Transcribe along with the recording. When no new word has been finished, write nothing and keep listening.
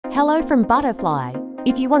Hello from Butterfly.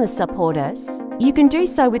 If you want to support us, you can do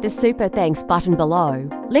so with the super thanks button below.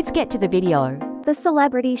 Let's get to the video. The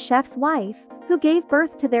celebrity chef's wife, who gave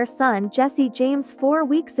birth to their son Jesse James 4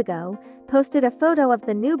 weeks ago, posted a photo of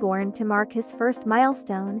the newborn to mark his first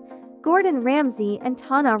milestone. Gordon Ramsay and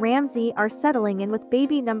Tana Ramsay are settling in with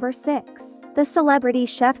baby number 6. The celebrity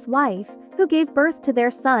chef's wife, who gave birth to their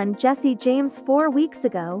son Jesse James 4 weeks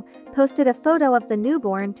ago, posted a photo of the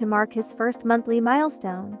newborn to mark his first monthly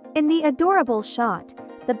milestone. In the adorable shot,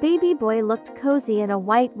 the baby boy looked cozy in a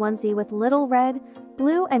white onesie with little red,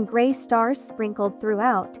 blue and gray stars sprinkled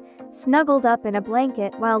throughout, snuggled up in a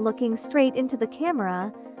blanket while looking straight into the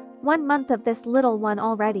camera. 1 month of this little one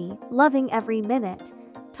already, loving every minute.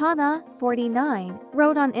 Tana, 49,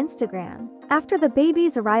 wrote on Instagram. After the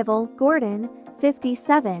baby's arrival, Gordon,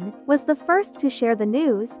 57, was the first to share the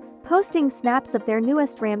news, posting snaps of their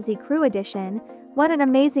newest Ramsay Crew edition. "What an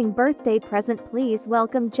amazing birthday present, please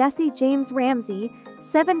welcome Jesse James Ramsay,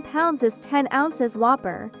 7 pounds is 10 ounces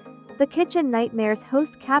Whopper." The Kitchen Nightmares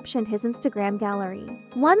host captioned his Instagram gallery.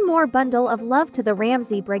 "One more bundle of love to the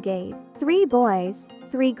Ramsay Brigade. 3 boys,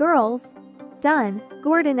 3 girls. Done."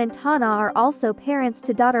 Gordon and Tana are also parents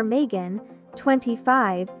to daughter Megan,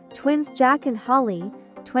 25, twins Jack and Holly,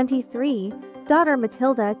 23, daughter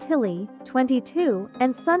Matilda Tilly, 22,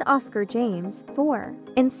 and son Oscar James, 4.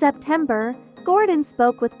 In September, Gordon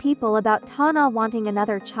spoke with People about Tana wanting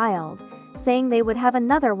another child, saying they would have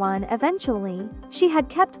another one eventually. She had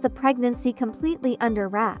kept the pregnancy completely under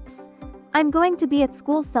wraps. "I'm going to be at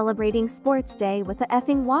school celebrating sports day with a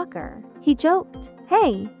effing walker," he joked.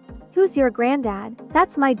 "Hey, who's your granddad?"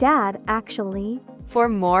 "That's my dad, actually." For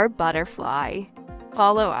more Butterfly,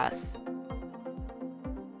 follow us.